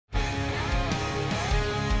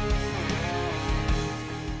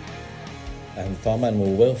And Farm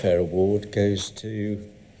Animal Welfare Award goes to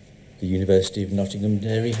the University of Nottingham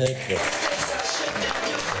Dairy Herd Club.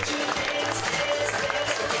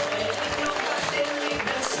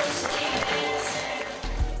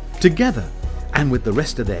 Together, and with the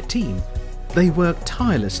rest of their team, they work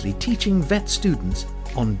tirelessly teaching vet students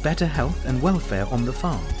on better health and welfare on the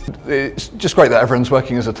farm. It's just great that everyone's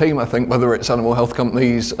working as a team, I think, whether it's animal health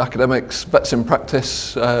companies, academics, vets in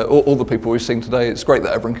practice, all the people we've seen today. It's great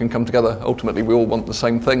that everyone can come together. Ultimately, we all want the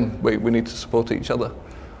same thing. We need to support each other.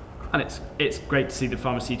 And it's great to see the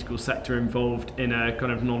pharmaceutical sector involved in a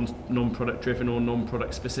kind of non-product driven or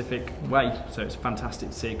non-product specific way. So it's fantastic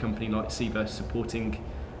to see a company like Ceva supporting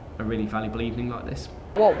a really valuable evening like this.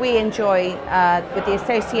 What we enjoy with the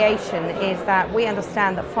association is that we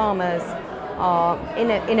understand that farmers are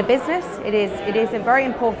in a business. It is very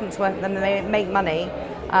important to them that they make money,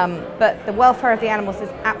 but the welfare of the animals is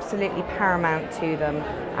absolutely paramount to them,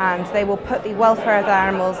 and they will put the welfare of the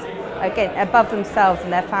animals again above themselves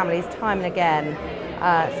and their families time and again.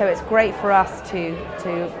 So it's great for us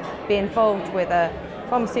to be involved with a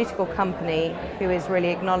pharmaceutical company who is really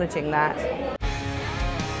acknowledging that.